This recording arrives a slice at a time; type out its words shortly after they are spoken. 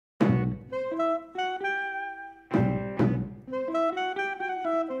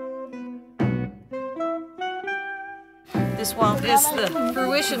This wall is the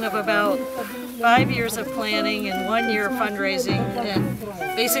fruition of about 5 years of planning and 1 year of fundraising, and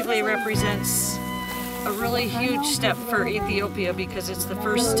basically represents a really huge step for Ethiopia because it's the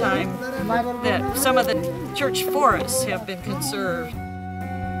first time that some of the church forests have been conserved.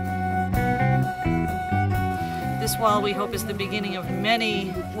 This wall, we hope, is the beginning of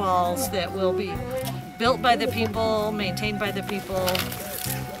many walls that will be built by the people, maintained by the people.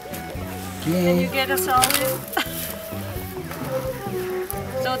 Can you get us all in?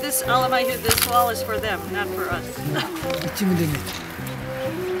 So this Alemayehu, this wall is for them, not for us.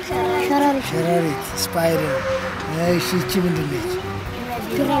 Shararit, spider,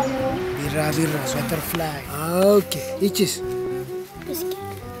 butterfly. Okay, itches.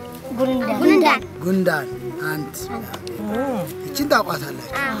 Gundan. And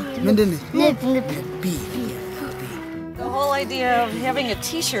the whole idea of having a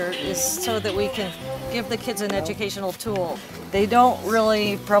t-shirt is so that we can give the kids an educational tool. They don't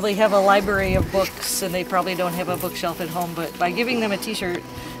really probably have a library of books, and they probably don't have a bookshelf at home, but by giving them a t-shirt,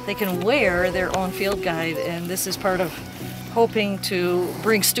 they can wear their own field guide, and this is part of hoping to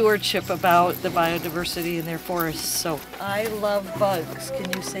bring stewardship about the biodiversity in their forests. So, I love bugs.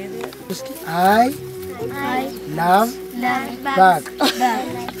 Can you say that? I love bug.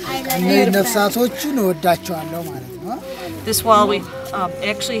 This wall, we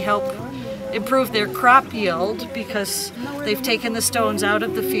actually help improve their crop yield because they've taken the stones out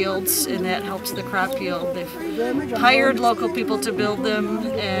of the fields, and that helps the crop yield. They've hired local people to build them,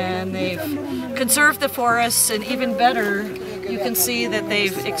 and they've conserved the forests, and even better, you can see that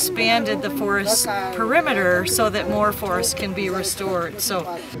they've expanded the forest perimeter so that more forests can be restored. So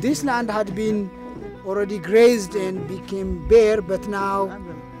this land had been already grazed and became bare, but now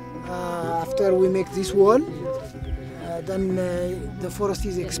after we make this wall, then the forest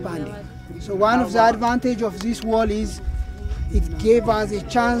is expanding. So one of the advantages of this wall is it gave us a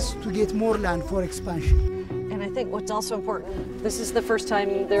chance to get more land for expansion. And I think what's also important, this is the first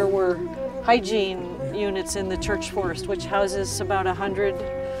time there were hygiene units in the church forest, which houses about 100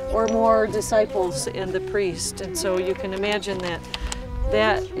 or more disciples and the priest. And so you can imagine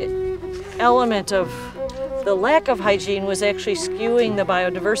that element of the lack of hygiene was actually skewing the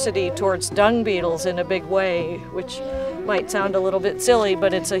biodiversity towards dung beetles in a big way, which might sound a little bit silly,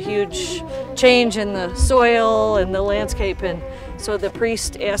 but it's a huge change in the soil and the landscape. And so the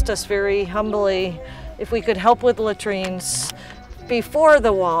priest asked us very humbly if we could help with latrines before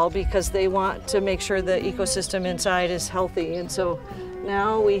the wall, because they want to make sure the ecosystem inside is healthy. And so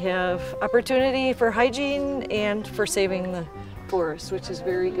now we have opportunity for hygiene and for saving the forest, which is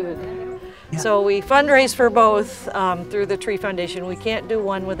very good. Yeah. So we fundraise for both through the Tree Foundation. We can't do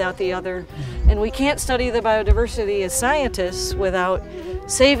one without the other, and we can't study the biodiversity as scientists without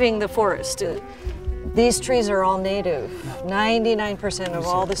saving the forest. These trees are all native. 99% of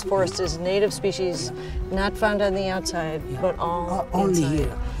all this forest is native species, not found on the outside, but all only inside.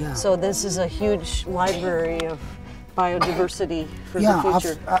 here. Yeah. So this is a huge library of biodiversity for the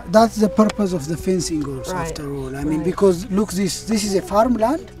future. That's the purpose of the fencing also, right. After all. I mean, because look, this is a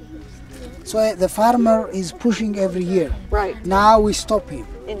farmland, so the farmer is pushing every year. Right. Now we stop him.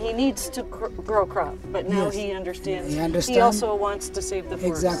 And he needs to grow crop, but now yes. he understands. He understands. He also wants to save the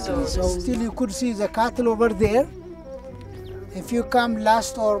forest. Exactly. So still you could see the cattle over there. If you come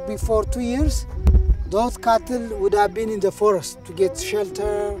last or before 2 years, those cattle would have been in the forest to get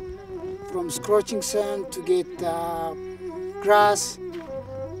shelter from scorching sun, to get grass,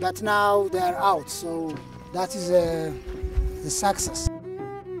 but now they are out. So that is the success.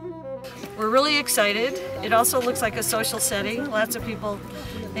 We're really excited. It also looks like a social setting. Lots of people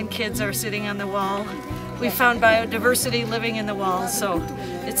and kids are sitting on the wall. We found biodiversity living in the wall, so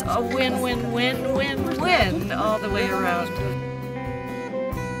it's a win-win-win-win-win all the way around.